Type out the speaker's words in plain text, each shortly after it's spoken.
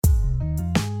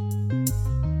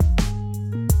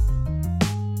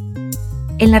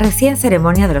En la recién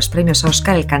ceremonia de los premios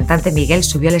Oscar, el cantante Miguel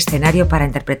subió al escenario para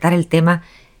interpretar el tema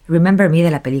Remember Me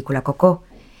de la película Coco.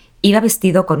 Iba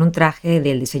vestido con un traje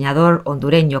del diseñador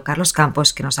hondureño Carlos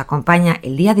Campos, que nos acompaña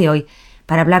el día de hoy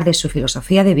para hablar de su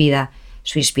filosofía de vida,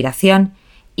 su inspiración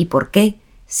y por qué,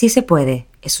 si se puede,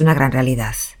 es una gran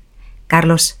realidad.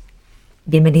 Carlos,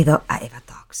 bienvenido a Eva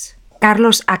Talks.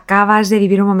 Carlos, acabas de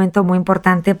vivir un momento muy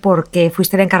importante porque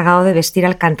fuiste el encargado de vestir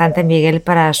al cantante Miguel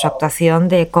para su actuación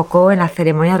de Coco en la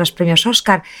ceremonia de los premios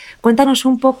Oscar. Cuéntanos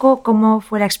un poco cómo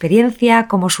fue la experiencia,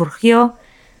 cómo surgió.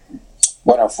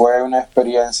 Bueno, fue una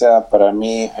experiencia para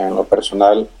mí, en lo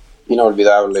personal,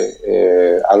 inolvidable,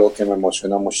 algo que me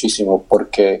emocionó muchísimo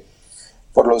porque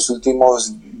por los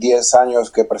últimos 10 años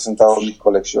que he presentado mis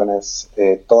colecciones,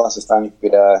 todas están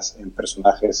inspiradas en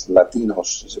personajes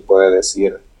latinos, si se puede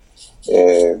decir,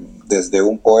 desde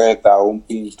un poeta, un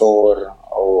pintor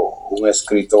o un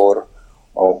escritor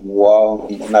o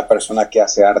una persona que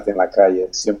hace arte en la calle,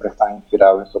 siempre están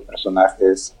inspirados en estos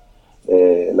personajes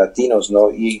latinos,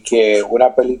 ¿no? Y que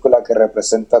una película que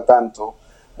representa tanto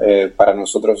para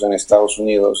nosotros en Estados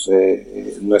Unidos,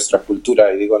 nuestra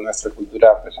cultura, y digo nuestra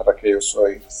cultura a pesar de que yo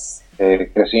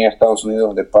crecí en Estados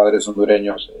Unidos de padres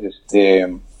hondureños,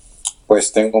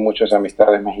 pues tengo muchas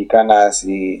amistades mexicanas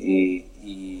y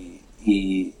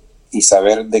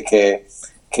saber de que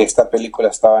esta película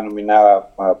estaba nominada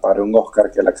para un Oscar,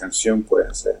 que la canción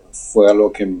pues fue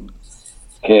algo que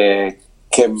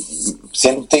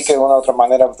sentí que de una u otra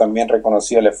manera también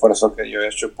reconocí el esfuerzo que yo he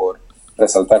hecho por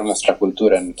resaltar nuestra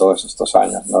cultura en todos estos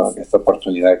años, ¿no? Esta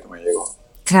oportunidad que me llegó.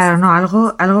 Claro, no,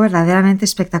 algo verdaderamente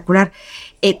espectacular.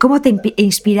 ¿Cómo te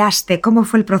inspiraste? ¿Cómo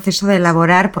fue el proceso de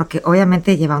elaborar? Porque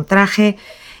obviamente lleva un traje,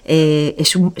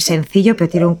 es un sencillo, pero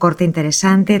tiene un corte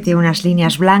interesante, tiene unas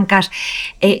líneas blancas.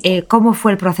 ¿Cómo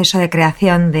fue el proceso de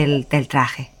creación del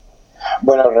traje?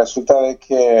 Bueno, resulta de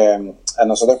que a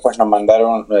nosotros pues nos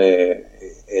mandaron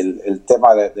el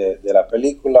tema de la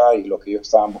película y lo que ellos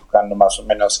estaban buscando más o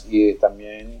menos, y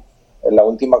también la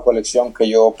última colección que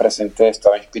yo presenté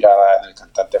estaba inspirada en el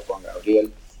cantante Juan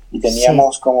Gabriel, y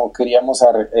teníamos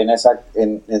en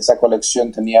esa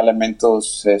colección tenía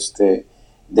elementos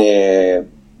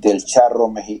del charro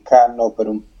mexicano,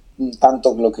 pero un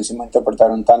tanto, lo que hicimos interpretar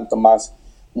un tanto más,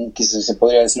 que se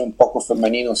podría decir un poco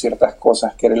femenino, ciertas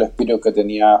cosas, que era el espíritu que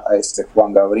tenía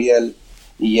Juan Gabriel,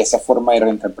 y esa forma de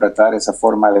reinterpretar, esa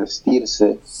forma de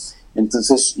vestirse.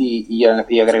 Entonces, y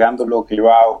agregando lo que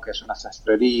yo hago, que es una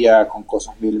sastrería con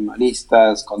cosas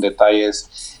minimalistas, con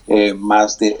detalles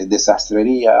más de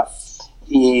sastrería,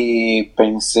 y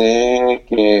pensé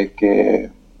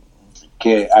que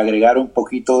agregar un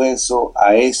poquito de eso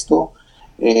a esto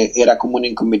era como una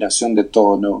combinación de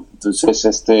todo, ¿no?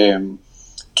 Entonces,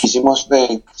 quisimos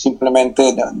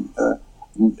simplemente,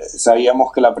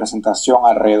 sabíamos que la presentación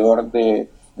alrededor de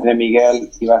Miguel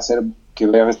iba a ser, que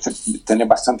iba a tener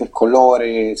bastantes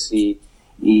colores y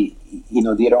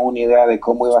nos dieron una idea de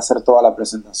cómo iba a ser toda la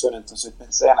presentación. Entonces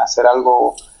pensé en hacer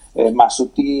algo más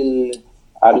sutil,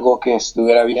 algo que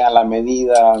estuviera bien a la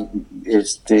medida,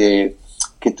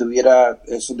 que tuviera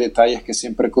esos detalles que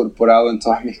siempre he incorporado en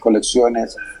todas mis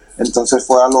colecciones. Entonces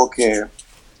fue algo que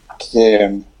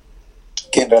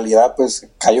en realidad pues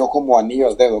cayó como anillo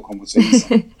al dedo, como se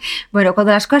dice. Bueno,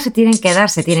 cuando las cosas se tienen que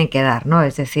dar, ¿no?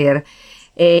 Es decir,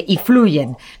 y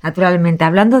fluyen, naturalmente.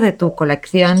 Hablando de tu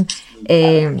colección,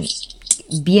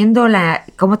 viendo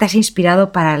cómo te has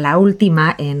inspirado para la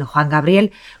última en Juan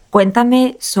Gabriel,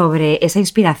 cuéntame sobre esa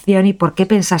inspiración y por qué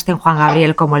pensaste en Juan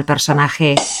Gabriel como el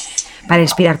personaje para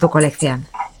inspirar tu colección.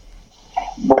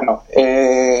 Bueno,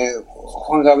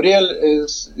 Juan Gabriel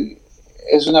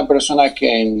es una persona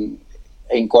que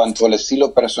en cuanto al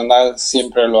estilo personal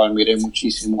siempre lo admiré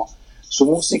muchísimo. Su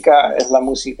música es la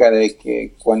música de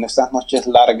que cuando estas noches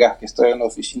largas que estoy en la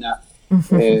oficina,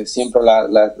 siempre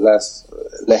la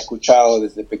he escuchado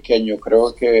desde pequeño.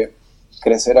 Creo que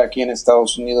crecer aquí en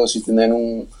Estados Unidos y tener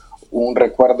un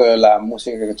recuerdo de la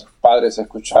música que tus padres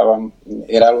escuchaban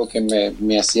era algo que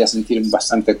me hacía sentir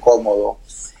bastante cómodo.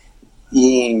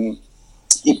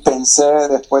 Y pensé,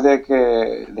 después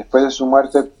de su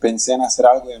muerte, pensé en hacer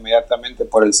algo inmediatamente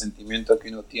por el sentimiento que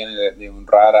uno tiene de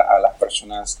honrar a las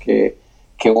personas que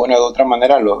una de otra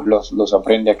manera los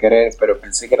aprende a querer, pero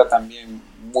pensé que era también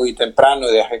muy temprano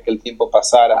y dejé que el tiempo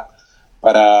pasara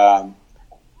para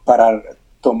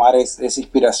tomar esa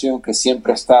inspiración que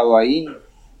siempre ha estado ahí,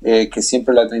 que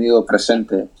siempre la he tenido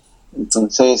presente.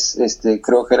 Entonces,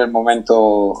 creo que era el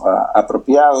momento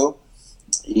apropiado.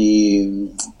 Y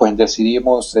pues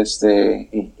decidimos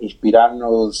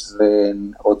inspirarnos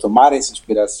o tomar esa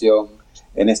inspiración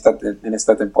en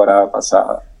esta temporada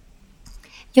pasada.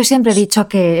 Yo siempre he dicho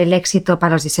que el éxito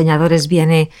para los diseñadores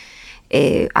viene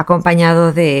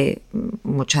acompañado de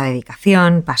mucha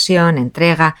dedicación, pasión,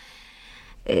 entrega,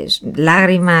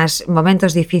 lágrimas,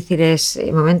 momentos difíciles,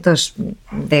 momentos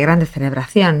de grande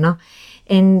celebración, ¿no?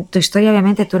 En tu historia,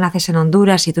 obviamente, tú naces en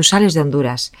Honduras y tú sales de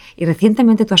Honduras. Y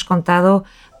recientemente tú has contado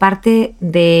parte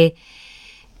de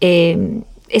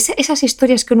esas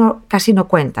historias que uno casi no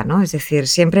cuenta, ¿no? Es decir,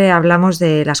 siempre hablamos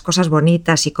de las cosas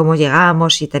bonitas y cómo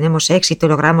llegamos y tenemos éxito y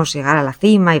logramos llegar a la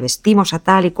cima y vestimos a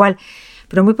tal y cual,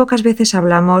 pero muy pocas veces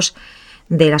hablamos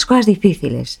de las cosas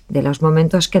difíciles, de los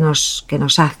momentos que nos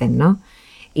hacen, ¿no?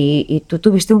 Y tú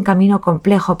tuviste un camino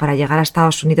complejo para llegar a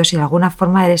Estados Unidos y de alguna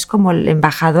forma eres como el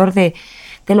embajador de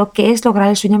lo que es lograr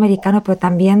el sueño americano, pero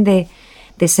también de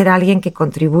ser alguien que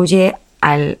contribuye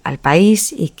al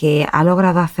país y que ha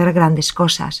logrado hacer grandes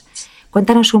cosas.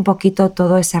 Cuéntanos un poquito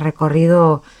todo ese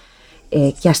recorrido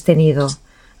que has tenido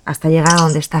hasta llegar a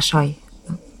donde estás hoy.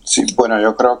 Sí, bueno,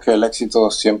 yo creo que el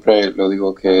éxito siempre lo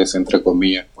digo que es entre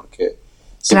comillas, porque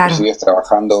siempre sigues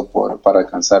trabajando para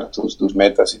alcanzar tus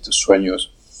metas y tus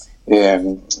sueños.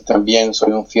 También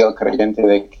soy un fiel creyente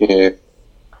de que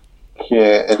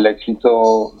el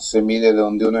éxito se mide de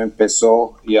donde uno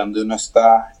empezó y donde uno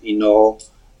está y no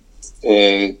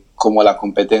como la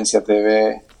competencia te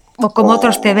ve. O como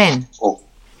otros te ven.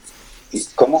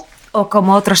 ¿Cómo? O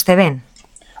como otros te ven.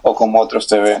 O como otros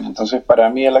te ven. Entonces, para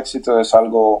mí el éxito es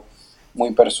algo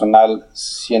muy personal.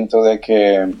 Siento de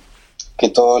que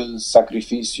todo el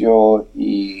sacrificio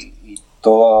y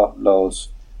todos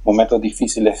los momentos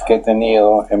difíciles que he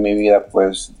tenido en mi vida,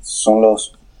 pues son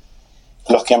los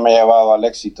que me han llevado al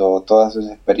éxito. Todas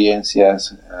esas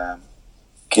experiencias,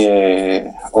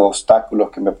 obstáculos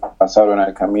que me pasaron en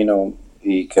el camino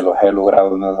y que los he logrado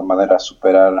de una manera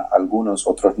superar algunos,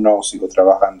 otros no, sigo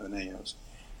trabajando en ellos.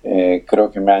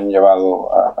 Creo que me han llevado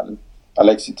al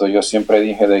éxito. Yo siempre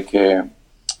dije de que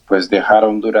pues dejar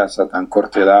Honduras a tan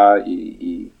corta edad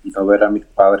y no ver a mis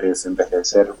padres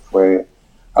envejecer fue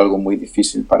algo muy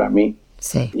difícil para mí.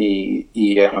 Sí.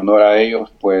 Y en honor a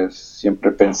ellos, pues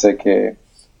siempre pensé que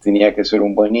tenía que ser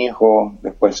un buen hijo,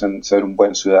 después ser un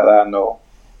buen ciudadano.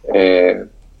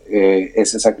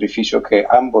 Ese sacrificio que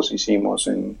ambos hicimos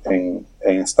en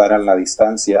estar en la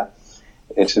distancia,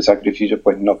 ese sacrificio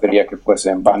pues no quería que fuese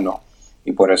en vano,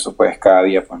 y por eso pues cada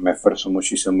día pues me esfuerzo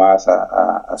muchísimo más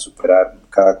a superar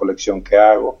cada colección que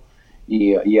hago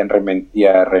y a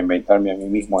reinventarme a mí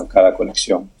mismo en cada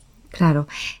colección. Claro.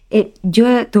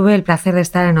 Yo tuve el placer de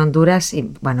estar en Honduras y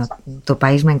bueno, tu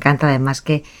país me encanta, además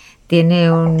que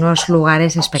tiene unos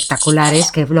lugares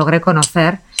espectaculares que logré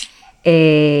conocer,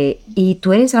 y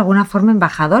tú eres de alguna forma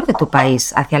embajador de tu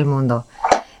país hacia el mundo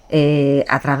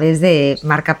a través de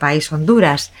Marca País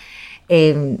Honduras.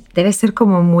 Debe ser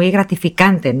como muy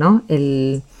gratificante, ¿no?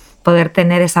 El poder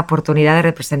tener esa oportunidad de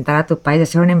representar a tu país, de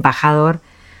ser un embajador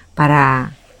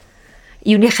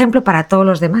y un ejemplo para todos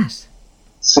los demás.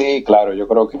 Sí, claro, yo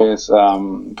creo que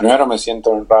primero me siento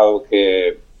honrado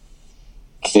que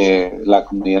la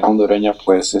comunidad hondureña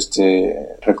pues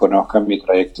reconozca mi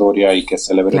trayectoria y que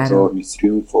celebre todos mis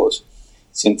triunfos.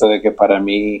 Siento de que para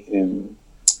mí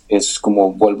es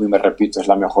como, vuelvo y me repito, es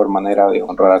la mejor manera de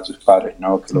honrar a tus padres,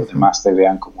 ¿no? Que los demás te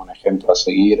vean como un ejemplo a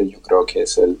seguir. Yo creo que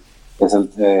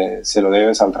se lo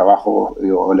debes al trabajo,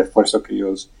 el esfuerzo que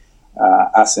ellos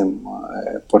hacen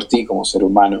por ti como ser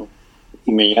humano.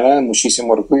 Y me llena de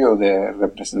muchísimo orgullo de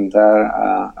representar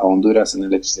a Honduras en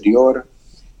el exterior,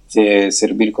 de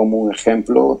servir como un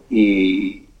ejemplo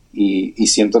y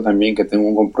siento también que tengo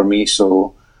un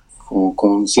compromiso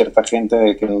con cierta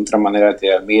gente que de otra manera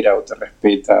te admira o te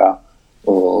respeta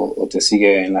o te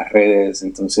sigue en las redes.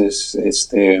 Entonces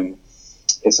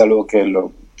es algo que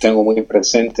lo tengo muy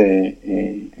presente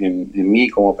en mí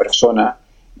como persona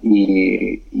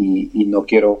y no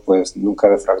quiero pues nunca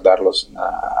defraudarlos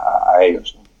a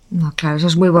ellos, ¿no? No, claro, eso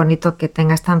es muy bonito que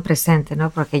tengas tan presente, ¿no?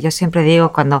 Porque yo siempre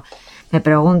digo, cuando me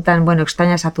preguntan, bueno,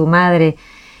 ¿extrañas a tu madre?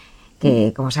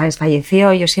 Que, como sabes,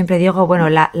 falleció. Yo siempre digo, bueno,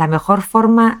 la mejor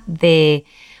forma de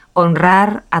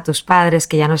honrar a tus padres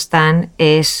que ya no están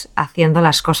es haciendo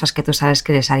las cosas que tú sabes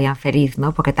que les harían feliz,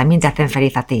 ¿no? Porque también te hacen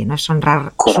feliz a ti, ¿no? Es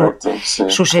honrar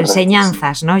sus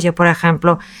enseñanzas, ¿no? Yo, por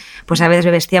ejemplo, pues a veces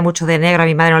me vestía mucho de negro, a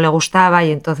mi madre no le gustaba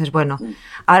y entonces, bueno,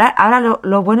 ahora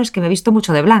lo bueno es que me he visto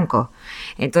mucho de blanco.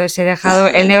 Entonces he dejado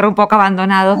el negro un poco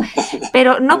abandonado,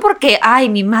 pero no porque, ay,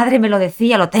 mi madre me lo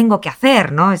decía, lo tengo que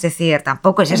hacer, ¿no? Es decir,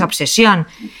 tampoco es esa obsesión,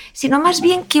 sino más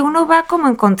bien que uno va como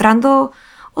encontrando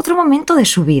otro momento de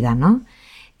su vida, ¿no?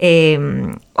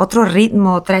 Otro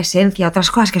ritmo, otra esencia,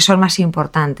 otras cosas que son más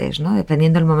importantes, ¿no?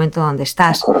 Dependiendo del momento donde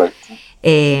estás. Correcto.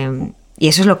 Y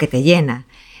eso es lo que te llena.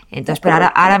 Entonces, pero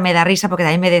ahora me da risa porque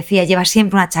también me decía, lleva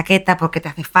siempre una chaqueta porque te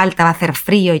hace falta, va a hacer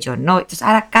frío, y yo no. Entonces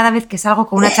ahora cada vez que salgo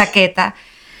con una chaqueta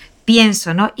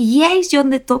pienso, ¿no? Y ahí es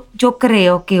donde yo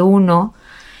creo que uno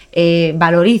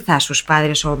valoriza a sus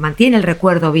padres o mantiene el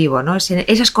recuerdo vivo, ¿no?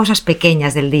 Esas cosas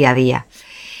pequeñas del día a día.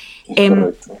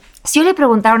 Si yo le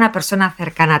preguntara a una persona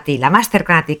cercana a ti, la más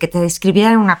cercana a ti, que te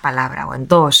describiera en una palabra o en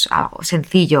dos, algo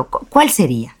sencillo, ¿cuál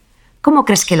sería? ¿Cómo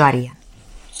crees que lo harían?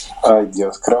 Ay,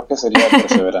 Dios, creo que sería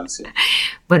perseverancia.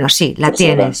 Bueno, sí, la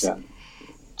tienes.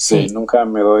 Sí, nunca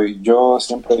me doy. Yo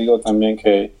siempre digo también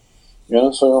que yo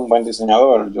no soy un buen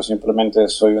diseñador, yo simplemente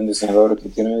soy un diseñador que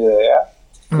tiene una idea,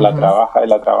 la trabaja y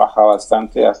la trabaja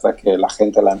bastante hasta que la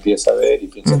gente la empieza a ver y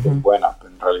piensa que es buena.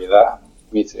 Pero en realidad,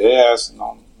 mis ideas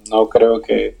no creo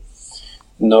que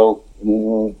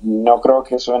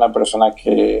soy una persona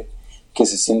que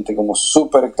se siente como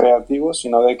súper creativo,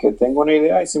 sino de que tengo una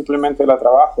idea y simplemente la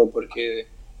trabajo, porque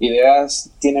ideas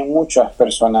tienen muchas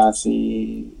personas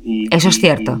y eso es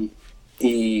cierto.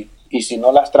 Y si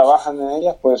no las trabajan en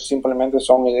ellas, pues simplemente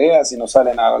son ideas y no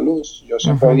salen a la luz. Yo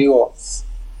siempre digo,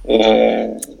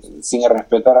 sin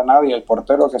respetar a nadie, el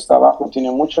portero que está abajo tiene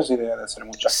muchas ideas de hacer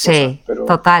muchas cosas, pero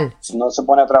total. Si no se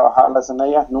pone a trabajarlas en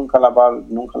ellas, nunca las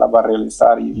va a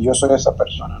realizar. Y yo soy esa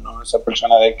persona, ¿no? Esa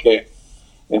persona de que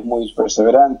es muy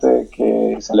perseverante,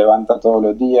 que se levanta todos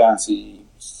los días y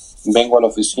vengo a la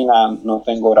oficina, no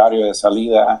tengo horario de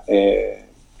salida,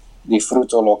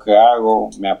 disfruto lo que hago,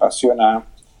 me apasiona.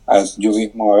 Yo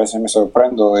mismo a veces me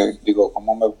sorprendo, digo,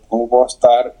 ¿cómo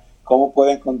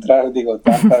puedo encontrar,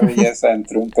 tanta belleza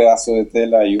entre un pedazo de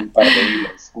tela y un par de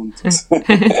hilos juntos?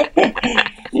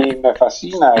 Y me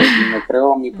fascina y me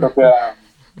creo mi propia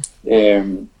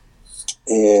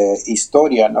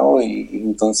historia, ¿no? Y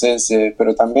entonces,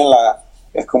 pero también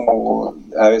es como,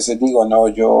 a veces digo, no,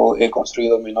 yo he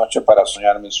construido mi noche para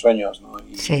soñar mis sueños, ¿no?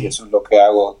 Y eso es lo que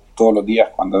hago todos los días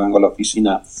cuando vengo a la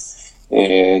oficina.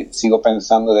 Sigo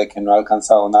pensando de que no he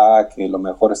alcanzado nada, que lo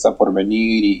mejor está por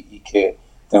venir y que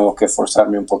tengo que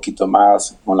esforzarme un poquito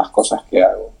más con las cosas que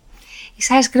hago. Y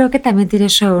sabes, creo que también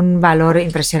tienes un valor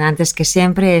impresionante, es que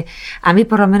siempre, a mí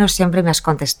por lo menos siempre me has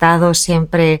contestado,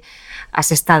 siempre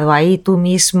has estado ahí tú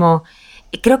mismo,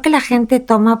 y creo que la gente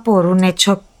toma por un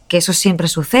hecho que eso siempre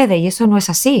sucede y eso no es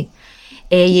así.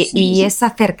 Y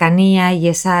esa cercanía y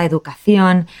esa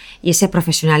educación y ese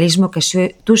profesionalismo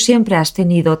que tú siempre has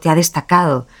tenido te ha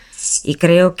destacado. Y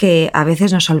creo que a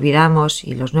veces nos olvidamos,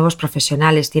 y los nuevos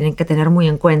profesionales tienen que tener muy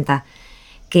en cuenta,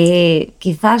 que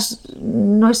quizás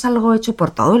no es algo hecho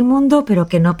por todo el mundo, pero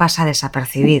que no pasa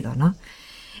desapercibido, ¿no?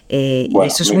 Y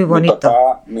eso es muy bonito.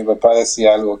 Mi papá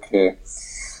decía algo, que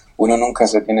uno nunca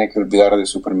se tiene que olvidar de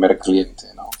su primer cliente,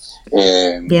 ¿no?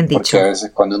 Bien dicho. Porque a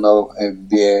veces cuando uno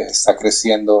está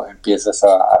creciendo empiezas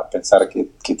a pensar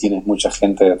que tienes mucha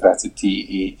gente detrás de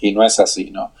ti y no es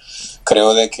así, ¿no?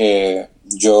 Creo de que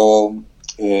yo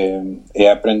he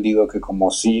aprendido que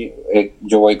como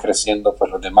yo voy creciendo, pues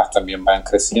los demás también van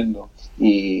creciendo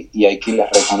y hay que irles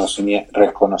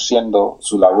reconociendo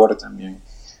su labor también.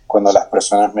 Cuando las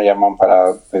personas me llaman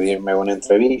para pedirme una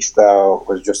entrevista,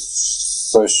 pues yo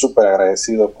soy súper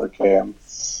agradecido porque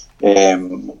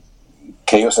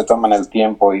que ellos se toman el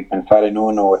tiempo y pensar en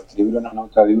uno o escribir una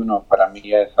nota de uno, para mí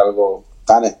es algo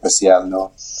tan especial,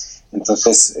 ¿no?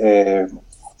 Entonces,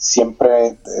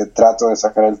 siempre trato de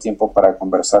sacar el tiempo para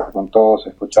conversar con todos,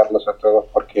 escucharlos a todos,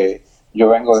 porque yo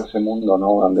vengo de ese mundo,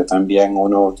 ¿no? Donde también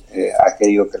uno ha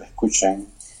querido que le escuchen.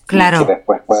 Claro. Y que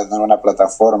después puede tener una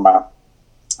plataforma,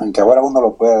 aunque ahora uno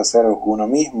lo puede hacer uno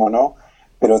mismo, ¿no?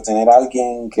 Pero tener a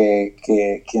alguien que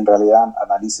en realidad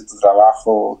analice tu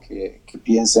trabajo, que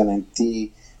piensen en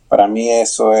ti, para mí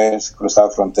eso es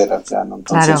cruzar fronteras, ¿ya? ¿No?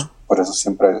 Entonces, claro. Por eso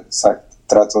siempre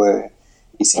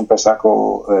siempre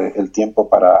saco el tiempo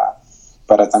para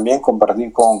también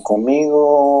compartir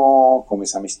conmigo, con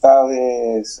mis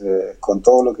amistades, con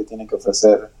todo lo que tiene que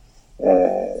ofrecer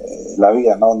la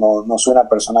vida, ¿no? No soy una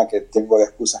persona que tengo de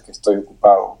excusas que estoy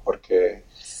ocupado, porque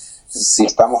si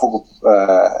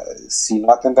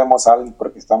no atendemos a alguien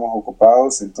porque estamos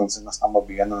ocupados, entonces no estamos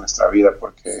viviendo nuestra vida,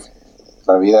 porque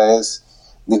la vida es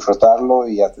disfrutarlo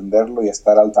y atenderlo y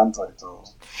estar al tanto de todo.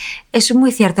 Es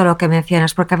muy cierto lo que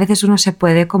mencionas, porque a veces uno se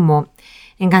puede como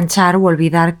enganchar o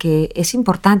olvidar que es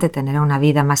importante tener una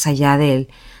vida más allá del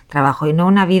trabajo, y no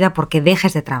una vida porque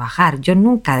dejes de trabajar. Yo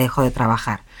nunca dejo de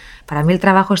trabajar. Para mí el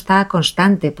trabajo está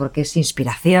constante porque es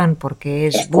inspiración, porque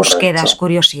es búsqueda, es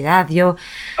curiosidad. Yo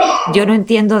no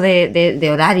entiendo de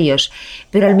horarios,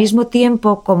 pero al mismo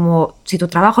tiempo, como si tu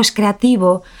trabajo es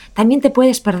creativo, también te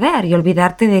puedes perder y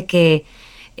olvidarte de que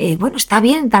está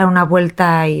bien dar una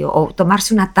vuelta o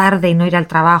tomarse una tarde y no ir al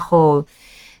trabajo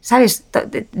 ¿sabes?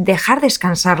 Dejar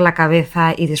descansar la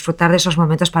cabeza y disfrutar de esos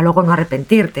momentos para luego no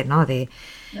arrepentirte, ¿no? De,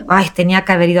 ay, tenía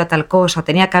que haber ido a tal cosa,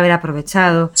 tenía que haber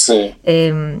aprovechado. Sí.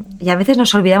 Y a veces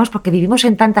nos olvidamos porque vivimos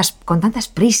con tantas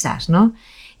prisas, ¿no?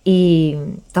 Y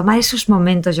tomar esos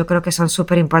momentos yo creo que son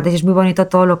súper importantes. Es muy bonito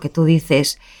todo lo que tú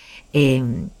dices, y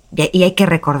hay que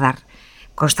recordar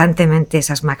constantemente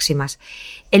esas máximas.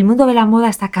 El mundo de la moda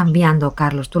está cambiando,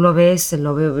 Carlos. Tú lo ves,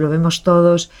 lo vemos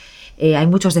todos. Hay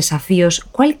muchos desafíos.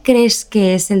 ¿Cuál crees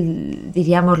que es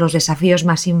diríamos, los desafíos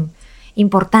más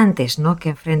importantes, ¿no?, que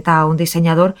enfrenta a un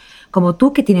diseñador como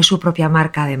tú, que tiene su propia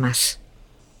marca además?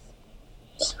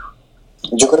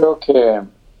 Yo creo que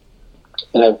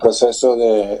en el proceso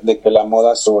de que la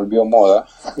moda se volvió moda,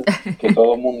 que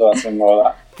todo el mundo hace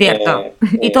moda. Cierto.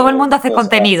 Y todo el mundo hace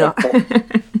contenido.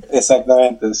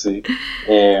 Exactamente, sí.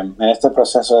 En este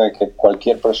proceso de que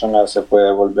cualquier persona se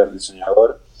puede volver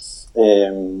diseñador,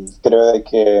 creo de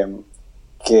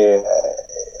que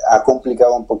ha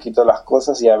complicado un poquito las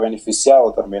cosas y ha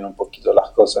beneficiado también un poquito las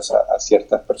cosas a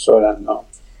ciertas personas, ¿no?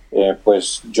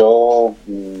 Pues yo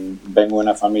vengo de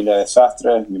una familia de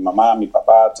sastres, mi mamá, mi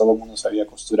papá, todo el mundo sabía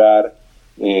costurar.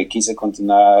 Quise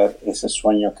continuar ese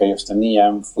sueño que ellos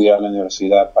tenían, fui a la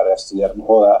universidad para estudiar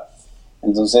moda.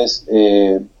 Entonces,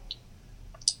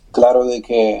 claro de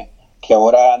que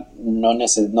ahora no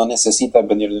necesitas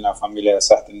venir de una familia de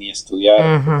sastre ni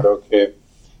estudiar. Uh-huh. Creo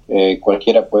que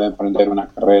cualquiera puede emprender una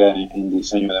carrera en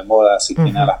diseño de moda si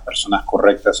tiene a las personas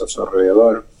correctas a su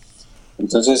alrededor.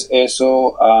 Entonces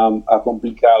eso ha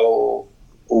complicado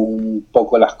un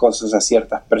poco las cosas a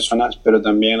ciertas personas, pero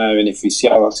también ha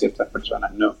beneficiado a ciertas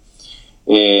personas, ¿no?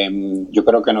 Yo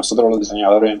creo que nosotros los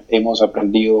diseñadores hemos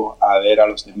aprendido a ver a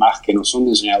los demás que no son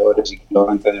diseñadores y que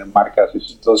logran tener marcas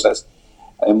exitosas.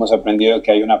 Hemos aprendido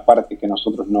que hay una parte que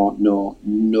nosotros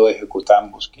no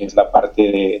ejecutamos, que es la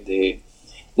parte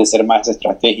de ser más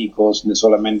estratégicos, de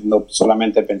no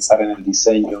solamente pensar en el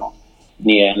diseño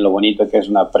ni en lo bonito que es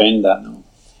una prenda, ¿no?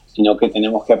 Sino que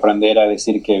tenemos que aprender a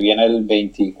decir que viene el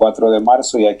 24 de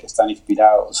marzo y hay que estar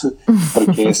inspirados,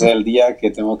 porque ese es el día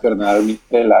que tengo que ordenar mis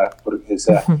telas, porque, o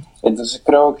sea, entonces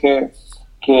creo que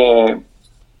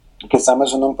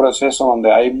estamos en un proceso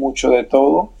donde hay mucho de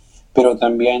todo, pero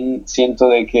también siento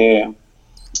de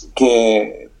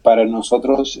que para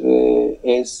nosotros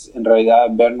es en realidad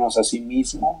vernos a sí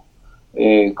mismos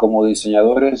como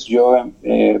diseñadores.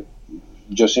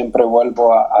 Yo siempre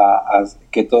vuelvo a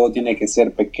que todo tiene que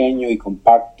ser pequeño y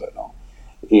compacto, ¿no?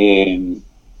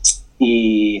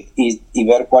 Y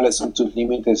ver cuáles son tus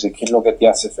límites y qué es lo que te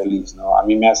hace feliz, ¿no? A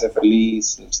mí me hace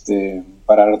feliz,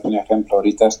 para darte un ejemplo,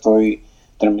 ahorita estoy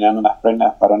terminando unas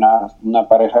prendas para una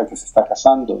pareja que se está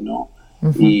casando, ¿no?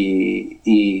 Uh-huh.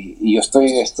 Y yo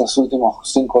estos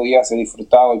últimos 5 días he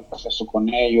disfrutado el proceso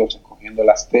con ellos, escogiendo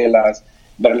las telas,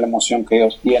 ver la emoción que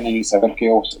ellos tienen y saber que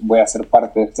yo voy a ser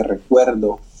parte de este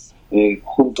recuerdo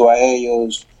junto a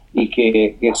ellos, y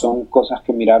que son cosas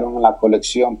que miraron en la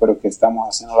colección pero que estamos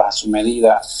haciéndolas a su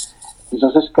medida.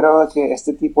 Entonces creo que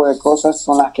este tipo de cosas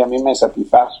son las que a mí me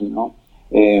satisfacen, ¿no?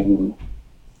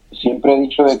 Siempre he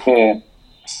dicho de que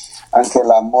aunque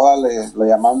la moda lo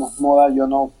llamamos moda, yo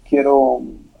no quiero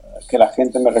que la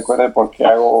gente me recuerde porque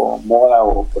hago moda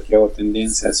o porque hago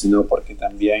tendencia, sino porque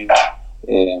también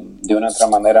de una otra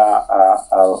manera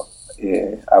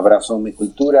abrazo mi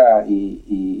cultura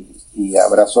y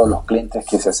abrazo a los clientes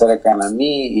que se acercan a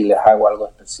mí y les hago algo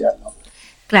especial, ¿no?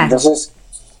 Claro. Entonces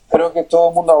creo que todo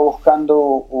el mundo va buscando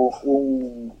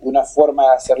una forma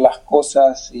de hacer las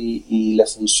cosas y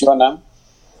les funciona.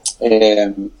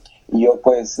 Yo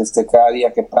pues cada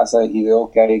día que pasa y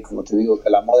veo que hay, como te digo, que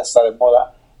la moda está de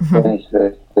moda, pues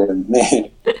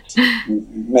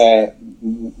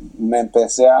me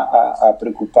empecé a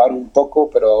preocupar un poco,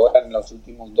 pero ahora en los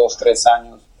últimos 2-3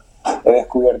 años he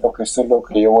descubierto que esto es lo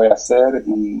que yo voy a hacer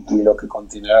y lo que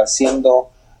continuaré haciendo,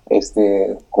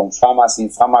 con fama,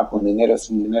 sin fama, con dinero,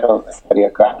 sin dinero, estaría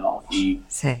acá, ¿no? Sí.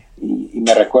 Y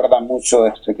me recuerda mucho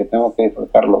que tengo que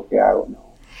disfrutar lo que hago,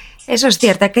 ¿no? Eso es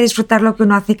cierto, hay que disfrutar lo que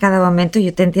uno hace cada momento.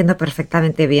 Yo te entiendo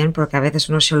perfectamente bien, porque a veces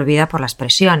uno se olvida por las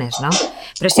presiones, ¿no?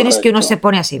 Presiones que uno se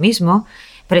pone a sí mismo,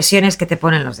 presiones que te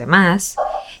ponen los demás.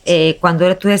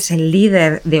 Cuando tú eres el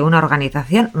líder de una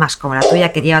organización, más como la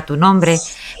tuya que lleva tu nombre,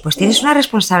 pues tienes una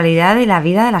responsabilidad de la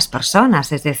vida de las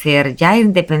personas. Es decir, ya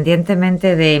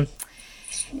independientemente de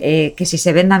que si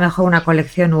se venda mejor una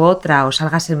colección u otra o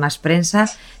salgas en más prensa,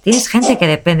 tienes gente que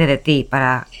depende de ti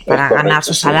para ganar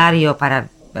su salario,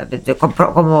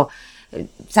 como,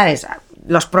 ¿sabes?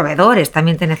 Los proveedores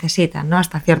también te necesitan, ¿no?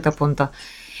 Hasta cierto punto.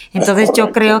 Entonces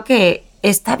yo creo que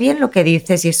está bien lo que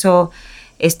dices, y eso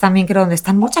es también creo donde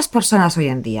están muchas personas hoy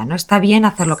en día, ¿no? Está bien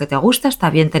hacer lo que te gusta, está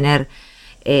bien tener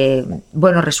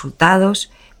buenos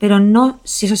resultados, pero no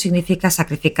si eso significa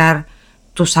sacrificar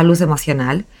tu salud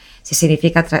emocional, si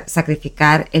significa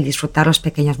sacrificar el disfrutar los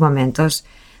pequeños momentos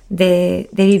de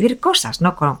vivir cosas,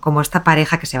 ¿no? Como esta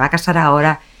pareja que se va a casar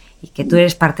ahora y que tú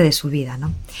eres parte de su vida,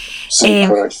 ¿no? Sí,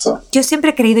 correcto. Yo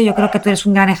siempre he creído, yo creo que tú eres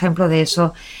un gran ejemplo de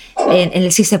eso, en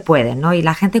el sí se puede, ¿no? Y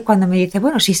la gente cuando me dice,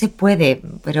 bueno, sí se puede,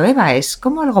 pero Eva, es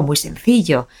como algo muy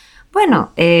sencillo.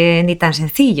 Bueno, ni tan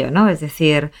sencillo, ¿no? Es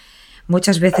decir,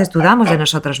 muchas veces dudamos de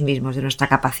nosotros mismos, de nuestra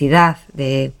capacidad,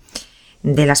 de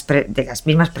las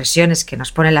mismas presiones que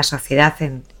nos pone la sociedad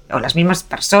o las mismas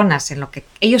personas en lo que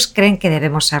ellos creen que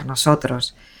debemos ser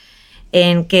nosotros.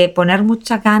 En que poner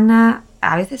mucha gana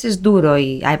a veces es duro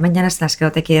y hay mañanas en las que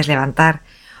no te quieres levantar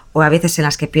o a veces en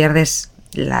las que pierdes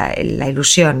la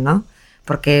ilusión, ¿no?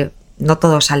 Porque no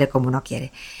todo sale como uno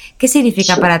quiere. ¿Qué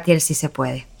significa para ti el sí se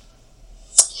puede?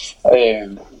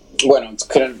 Bueno,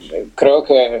 creo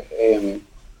que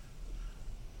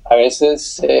a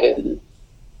veces,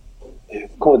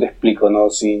 ¿cómo te explico? ¿No?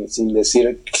 Sin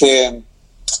decir que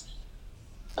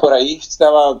por ahí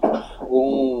estaba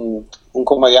un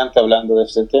comediante hablando de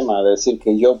este tema, de decir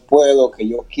que yo puedo, que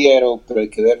yo quiero, pero el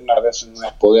querer a veces no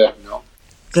es poder, ¿no?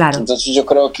 Claro. Entonces yo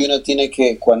creo que uno tiene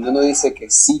que, cuando uno dice que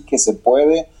sí, que se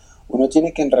puede, uno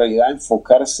tiene que en realidad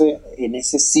enfocarse en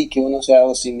ese sí que uno se ha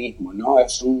dado a sí mismo, ¿no?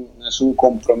 Es un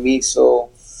compromiso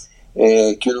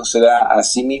que uno se da a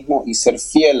sí mismo y ser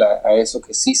fiel a eso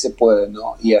que sí se puede,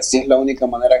 ¿no? Y así es la única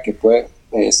manera que puede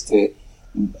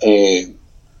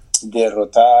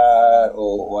derrotar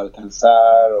o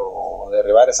alcanzar o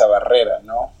derribar esa barrera,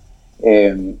 ¿no?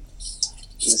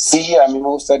 Sí, a mí me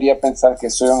gustaría pensar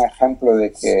que soy un ejemplo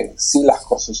de que sí las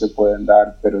cosas se pueden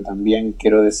dar, pero también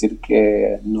quiero decir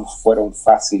que no fueron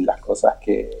fáciles las cosas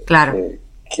claro.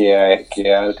 que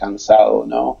he alcanzado,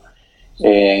 ¿no?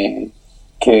 Que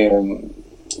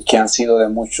han sido de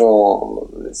mucho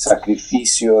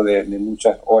sacrificio, de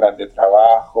muchas horas de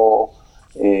trabajo,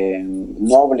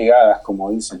 no obligadas, como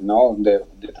dicen, ¿no? De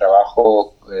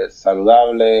trabajo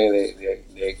saludable,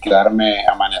 de quedarme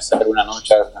a amanecer una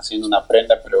noche haciendo una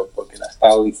prenda, pero porque la he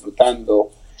estado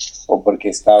disfrutando o porque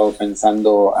he estado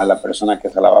pensando a la persona que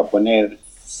se la va a poner.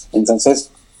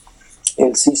 Entonces,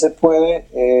 el sí se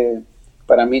puede,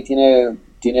 para mí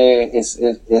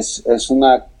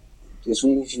es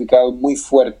un significado muy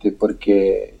fuerte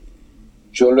porque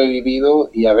yo lo he vivido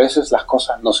y a veces las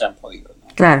cosas no se han podido, ¿no?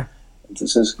 Claro.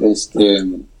 Entonces,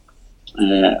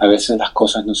 a veces las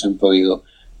cosas no se han podido,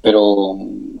 pero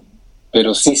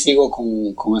sí sigo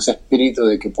con ese espíritu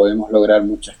de que podemos lograr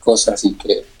muchas cosas y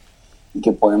que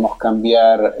podemos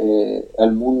cambiar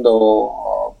el mundo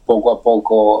poco a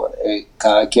poco,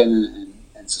 cada quien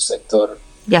en su sector.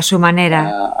 Y a su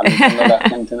manera. A mí cuando la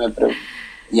gente me pregunta,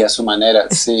 y a su manera,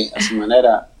 sí, a su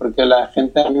manera, porque la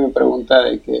gente a mí me pregunta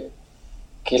de qué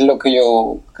es lo que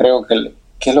yo creo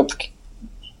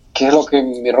qué es lo que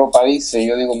mi ropa dice.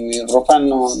 Yo digo, mi ropa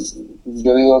no,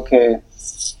 yo digo que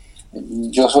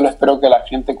yo solo espero que la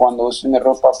gente cuando use mi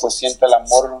ropa pues sienta el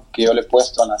amor que yo le he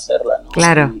puesto en hacerla, ¿no?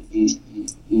 Claro.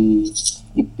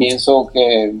 Y pienso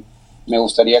que me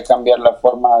gustaría cambiar la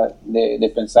forma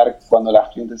de pensar cuando la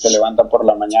gente se levanta por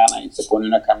la mañana y se pone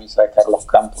una camisa de Carlos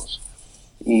Campos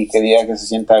y que diga que se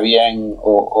sienta bien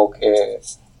o que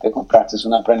te compraste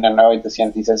una prenda nueva y te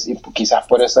sientes y quizás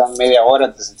por esa media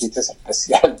hora te sentiste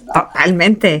especial, ¿no?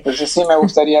 Totalmente. Entonces sí me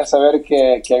gustaría saber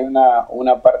que hay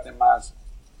una parte más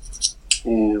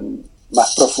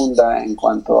profunda en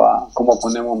cuanto a cómo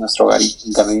ponemos nuestro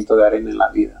granito de arena en la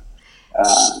vida.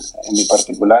 En mi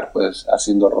particular, pues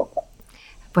haciendo ropa.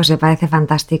 Pues me parece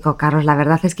fantástico, Carlos. La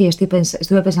verdad es que yo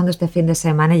estuve pensando este fin de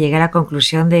semana y llegué a la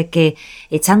conclusión de que,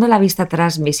 echando la vista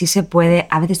atrás, mi sí se puede,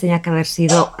 a veces tenía que haber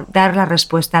sido dar la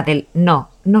respuesta del no,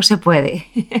 no se puede.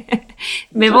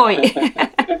 Me voy.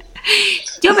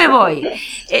 Yo me voy.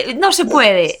 No se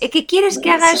puede. ¿Qué quieres que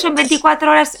haga eso en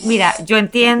 24 horas? Mira, yo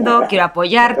entiendo, quiero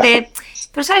apoyarte,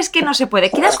 pero ¿sabes qué? No se puede.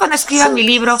 Quizás cuando escriba mi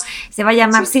libro se va a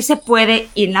llamar Sí se puede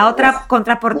y en la otra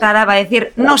contraportada va a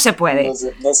decir No se puede.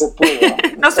 No se puede.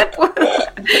 No se puede.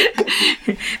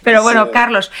 Pero bueno, sí.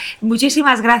 Carlos,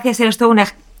 muchísimas gracias. Eres todo un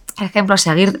ejemplo a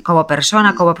seguir como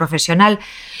persona, como profesional.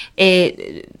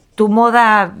 Tu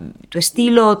moda, tu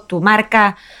estilo, tu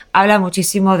marca habla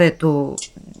muchísimo de tu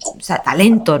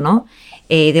talento, ¿no?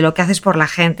 De lo que haces por la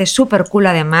gente. Súper cool,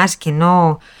 además, que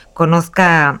no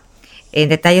conozca en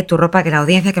detalle tu ropa, que la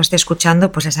audiencia que os esté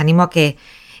escuchando, pues les animo a que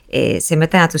se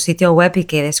metan a tu sitio web y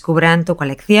que descubran tu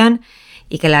colección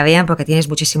y que la vean porque tienes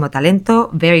muchísimo talento.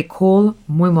 Very cool,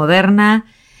 muy moderna.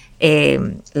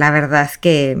 La verdad es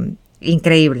que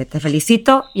increíble. Te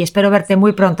felicito y espero verte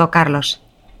muy pronto, Carlos.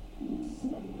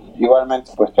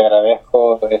 Igualmente, pues te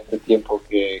agradezco este tiempo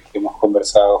que hemos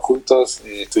conversado juntos,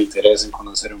 tu interés en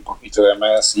conocer un poquito de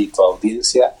más y tu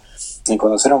audiencia en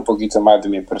conocer un poquito más de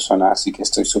mi persona, así que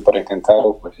estoy súper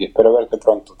encantado, pues, y espero verte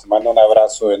pronto. Te mando un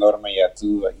abrazo enorme y a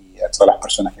tú y a todas las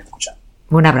personas que te escuchan.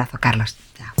 Un abrazo, Carlos.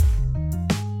 Chao.